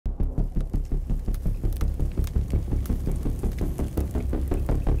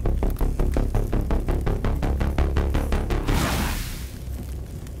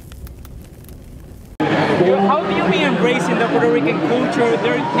How do you be embracing the Puerto Rican culture?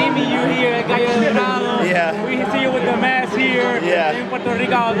 They're naming you here, Gallo Dorado. Yeah. We see you with the mask here. Yeah. In Puerto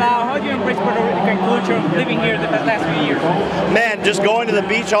Rico out loud. How do you embrace Puerto Rican culture living here the last few years? Man, just going to the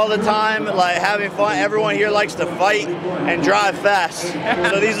beach all the time, like having fun. Everyone here likes to fight and drive fast.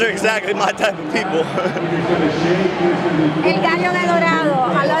 So these are exactly my type of people. El Gallo Dorado,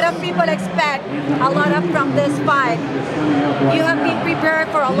 a lot of people expect a lot from this fight. You have been prepared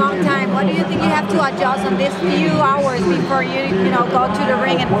for a long time. What do you think you have to adjust on these few hours before you go to the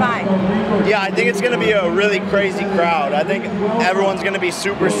ring and fight? Yeah, I think it's going to be a really crazy crowd. I think everyone's going to be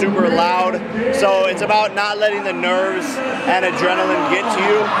super, super loud. So it's about not letting the nerves and adrenaline get to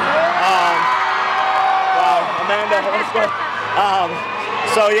you. Wow, Amanda, let's go.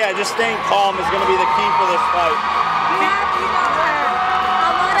 So yeah, just staying calm is going to be the key for this fight. You have,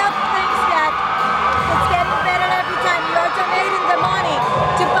 a lot of things that it's getting better every time. You're donating the money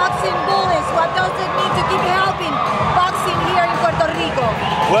to boxing bullies. What does it mean to keep helping boxing here in Puerto Rico?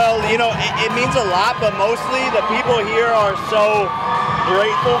 Well, it means a lot, but mostly the people here are so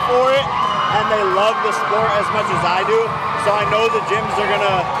grateful for it, and they love the sport as much as I do. So I know the gyms are going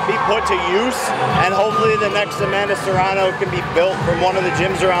to be put to use, and hopefully the next Amanda Serrano can be built from one of the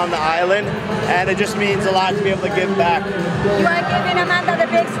gyms around the island, and it just means a lot to be able to give back. You are giving Amanda the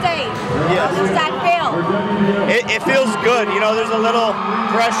big stage. Yes. How does that feel? It feels good. There's a little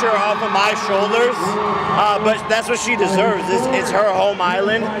pressure off of my shoulders, but that's what she deserves. It's her home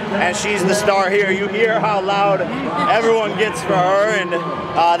island, and she's the star here. You hear how loud everyone gets for her, and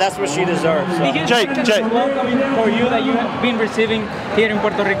that's what she deserves. So. Jake, welcoming for you that you have been receiving here in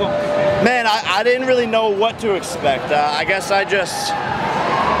Puerto Rico? Man, I didn't really know what to expect. I guess I just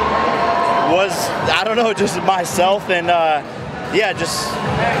was, just myself, and yeah, just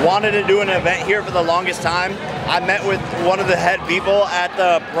wanted to do an event here for the longest time. I met with one of the head people at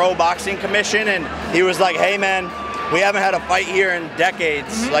the Pro Boxing Commission, and he was like, hey man, we haven't had a fight here in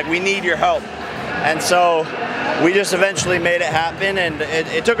decades. Like, we need your help. And so we just eventually made it happen, and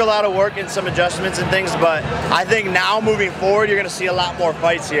it took a lot of work and some adjustments and things, but I think now moving forward, you're going to see a lot more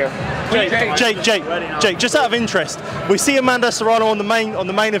fights here. Jake, just out of interest, we see Amanda Serrano on the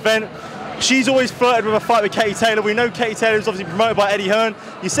main event. She's always flirted with a fight with Katie Taylor. We know Katie Taylor is obviously promoted by Eddie Hearn.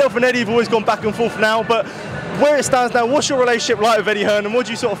 Yourself and Eddie have always gone back and forth now, but where it stands now, what's your relationship like with Eddie Hearn, and what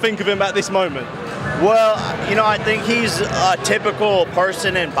do you sort of think of him at this moment? Well, I think he's a typical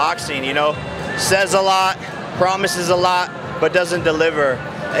person in boxing, says a lot, promises a lot, but doesn't deliver.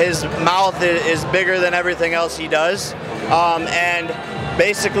 His mouth is bigger than everything else he does, and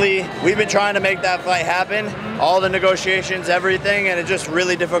basically we've been trying to make that fight happen, all the negotiations, everything, and it's just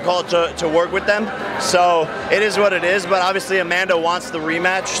really difficult to work with them. So it is what it is, but obviously Amanda wants the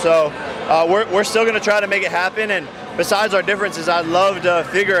rematch, so we're still going to try to make it happen. And besides our differences, I'd love to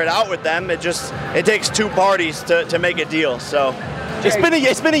figure it out with them. It takes two parties to make a deal. So. It's been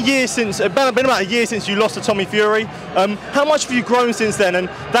about a year since you lost to Tommy Fury. How much have you grown since then? And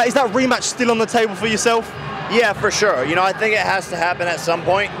is that rematch still on the table for yourself? Yeah, for sure. I think it has to happen at some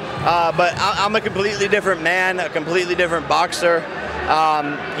point. But I'm a completely different man, a completely different boxer.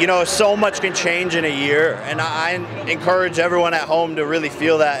 So much can change in a year, and I encourage everyone at home to really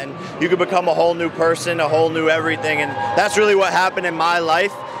feel that. And you can become a whole new person, a whole new everything, and that's really what happened in my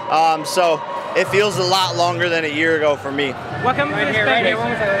life. So it feels a lot longer than a year ago for me. Welcome right here.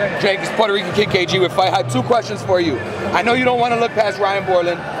 Jake, it's Puerto Rican Kid KG with Fight Hype. Two questions for you. I know you don't want to look past Ryan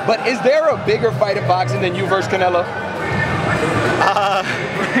Borland, but is there a bigger fight in boxing than you versus Canelo?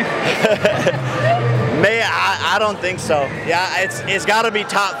 I don't think so. Yeah, it's got to be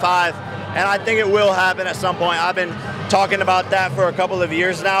top 5, and I think it will happen at some point. I've been talking about that for a couple of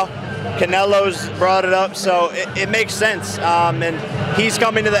years now. Canelo's brought it up, so it makes sense. And he's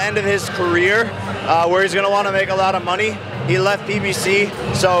coming to the end of his career where he's going to want to make a lot of money. He left PBC,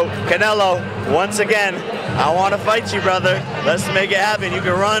 so Canelo, once again, I want to fight you, brother. Let's make it happen. You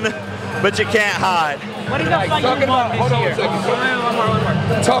can run, but you can't hide. What is that fight you want this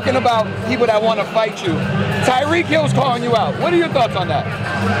year? Talking about people that want to fight you, Tyreek Hill's calling you out. What are your thoughts on that?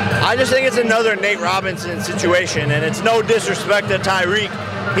 I just think it's another Nate Robinson situation, and it's no disrespect to Tyreek.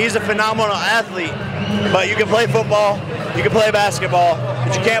 He's a phenomenal athlete, but you can play football, you can play basketball,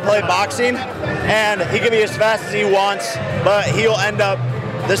 but you can't play boxing. And he can be as fast as he wants, but he'll end up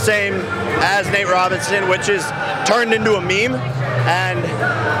the same as Nate Robinson, which is turned into a meme. And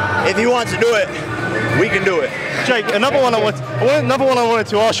if he wants to do it, we can do it. Jake, another one I wanted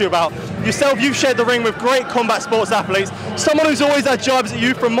to ask you about. Yourself, you've shared the ring with great combat sports athletes. Someone who's always had jibes at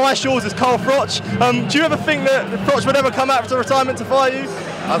you from my shores is Carl Froch. Do you ever think that Froch would ever come out to retirement to fight you?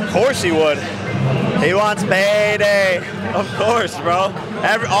 Of course he would. He wants payday. Of course, bro.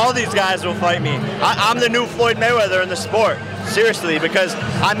 All these guys will fight me. I'm the new Floyd Mayweather in the sport, seriously, because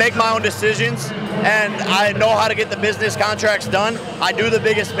I make my own decisions and I know how to get the business contracts done. I do the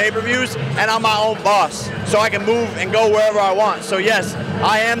biggest pay-per-views and I'm my own boss, so I can move and go wherever I want. So yes,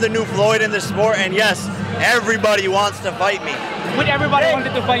 I am the new Floyd in the sport, and yes, everybody wants to fight me. With everybody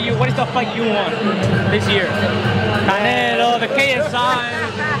wanted to fight you, what is the fight you want this year? Canelo, the KSI.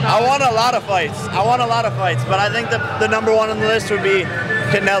 I want a lot of fights. But I think the number one on the list would be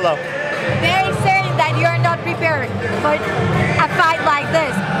Canelo. They're saying that you're not prepared for a fight like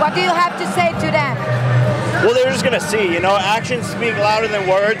this. What do you have to say to them? Well, they're just gonna see, you know, actions speak louder than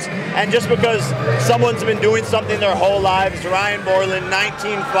words, and just because someone's been doing something their whole lives, Ryan Borland,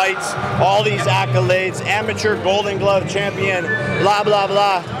 19 fights, all these accolades, amateur Golden Glove champion, blah, blah,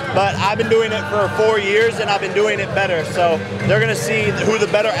 blah. But I've been doing it for 4 years and I've been doing it better. So they're gonna see who the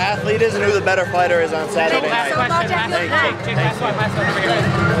better athlete is and who the better fighter is on Saturday night.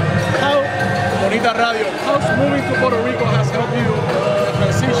 Bonita Radio, how's moving to Puerto Rico has helped you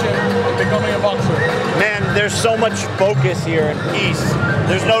transition and becoming a boxer? Man, there's so much focus here and peace.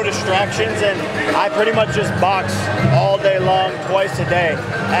 There's no distractions, and I pretty much just box all day long, twice a day.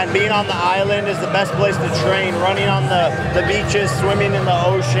 And being on the island is the best place to train. Running on the beaches, swimming in the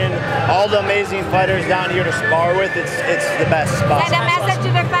ocean, all the amazing fighters down here to spar with, it's the best spot. Send a message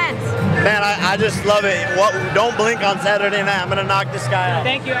to the fans. Man, I just love it. Don't blink on Saturday night. I'm gonna knock this guy out.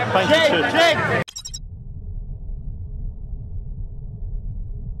 Thank you. Thank you. Jake.